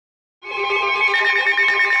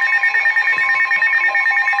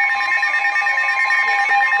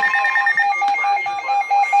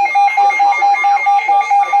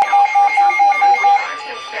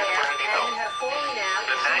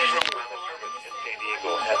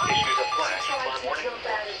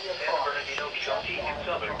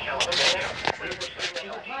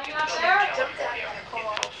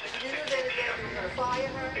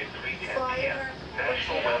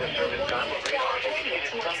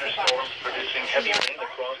thunderstorms producing heavy rain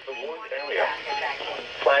across the warned area.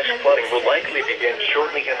 Flash flooding will likely begin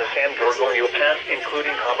shortly in the San Gorgonio Pass,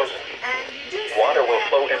 including Cabos. Water will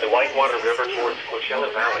flow in the Whitewater River towards Coachella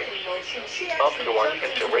Valley. Up to 1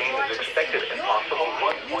 inch of rain is expected and possible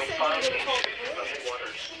 1.5 inches of water.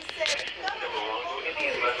 The Morongo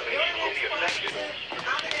Indian Reservation will be affected.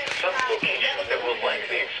 Some locations that will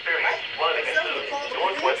likely experience flooding include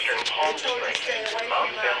northwestern Palm Springs,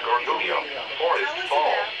 Mount San Gorgonio, Forest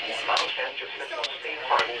Falls, Mount San Jacinto State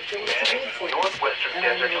Park, Manning, northwestern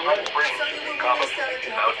Desert Hot Springs, Cabos,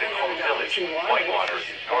 Mountain Home Village, Whitewater,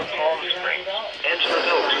 North Palm Springs, Angela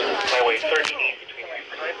Oaks, Highway 38 between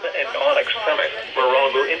Yucaipa and Onyx Summit,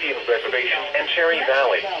 Morongo Indian Reservation, and Cherry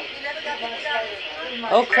Valley.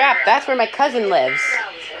 Oh crap, that's where my cousin lives.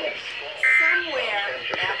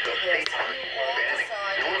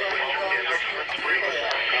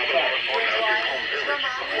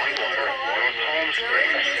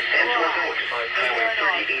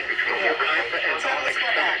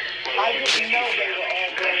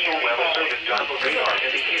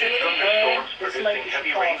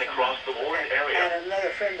 Heavy rain across the warned area.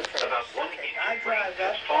 About 1 inch of rain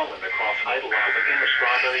has fallen across Idlewild in the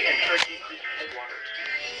Strawberry and Turkey Creek headwaters.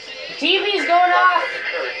 TV's going off.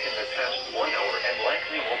 Occurred in the past 1 hour and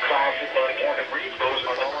likely will cause debris flows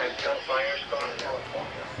on the line gunfires in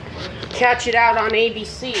California. Catch it out on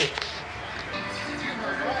ABC.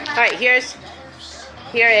 Alright, here is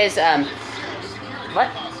what?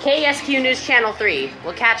 KSQ News Channel 3.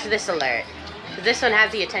 We'll catch this alert. This one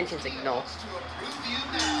has the attention signal.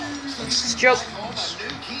 Stroke.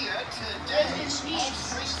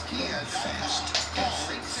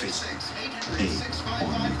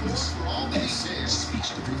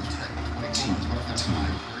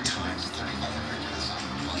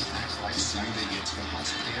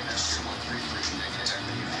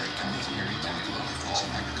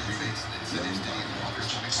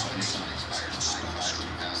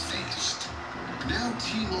 Now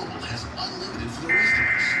T-Mobile has unlimited for the rest of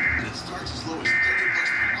us, and it starts as low as $30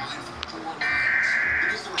 per line for 4 lines.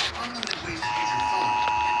 Because there are unlimited ways to use your phone,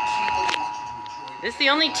 and T-Mobile wants you to enjoy. This is the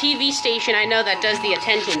only TV station I know that does the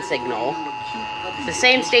attention signal. It's the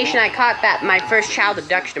same station I caught my first child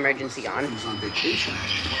abduction emergency on. On vacation,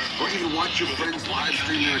 or even watch your friends live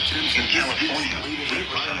stream their attempts In California,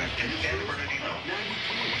 Riverside and San Bernardino.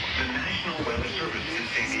 The National Weather Service in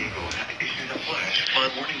San Diego has issued a flash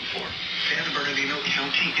flood warning for San Bernardino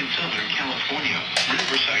County in Southern California,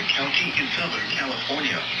 Riverside County in Southern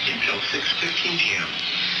California, until 6:15 p.m.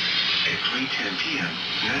 At 3:10 p.m.,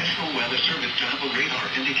 National Weather Service Doppler radar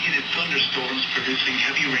indicated thunderstorms producing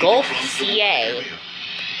heavy rain Gulf across the CA. area.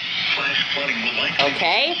 Flash flooding will likely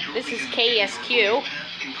Okay, this is KSQ.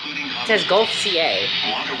 It says Gulf CA.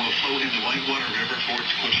 Water will flow into Whitewater River towards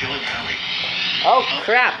Coachella Valley. Oh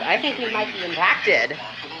crap, I think we might be impacted.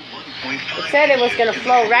 It said it was going to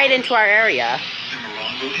flow right into our area. The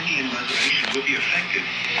Morongo Indian Reservation will be affected.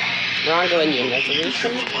 Morongo Indian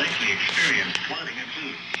Reservation? Will likely experience flooding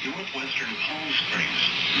include northwestern Palm Springs,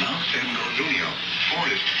 Mount San Gorgonio,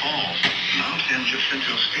 Forest Falls, Mount San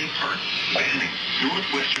Jacinto State Park, Manning,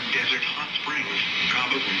 northwestern Desert Hot Springs,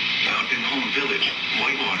 Cabos, Mountain Home Village,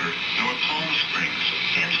 Whitewater, North Palm Springs,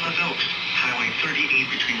 Angela Oaks, Highway 38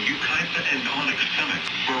 between Yucaipa and Onyx Summit,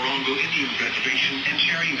 Morongo Indian Reservation, and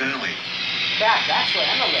Cherry Valley. Crap, that's where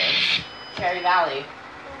Emma lives. Cherry Valley.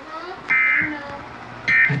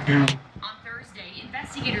 On Thursday,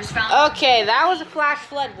 investigators found... Okay, that was a flash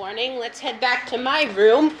flood warning. Let's head back to my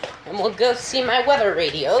room, and we'll go see my weather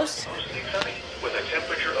radios. With a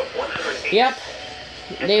temperature of 108. Yep,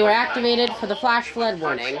 they were activated for the flash flood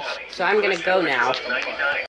warning, so I'm gonna go now.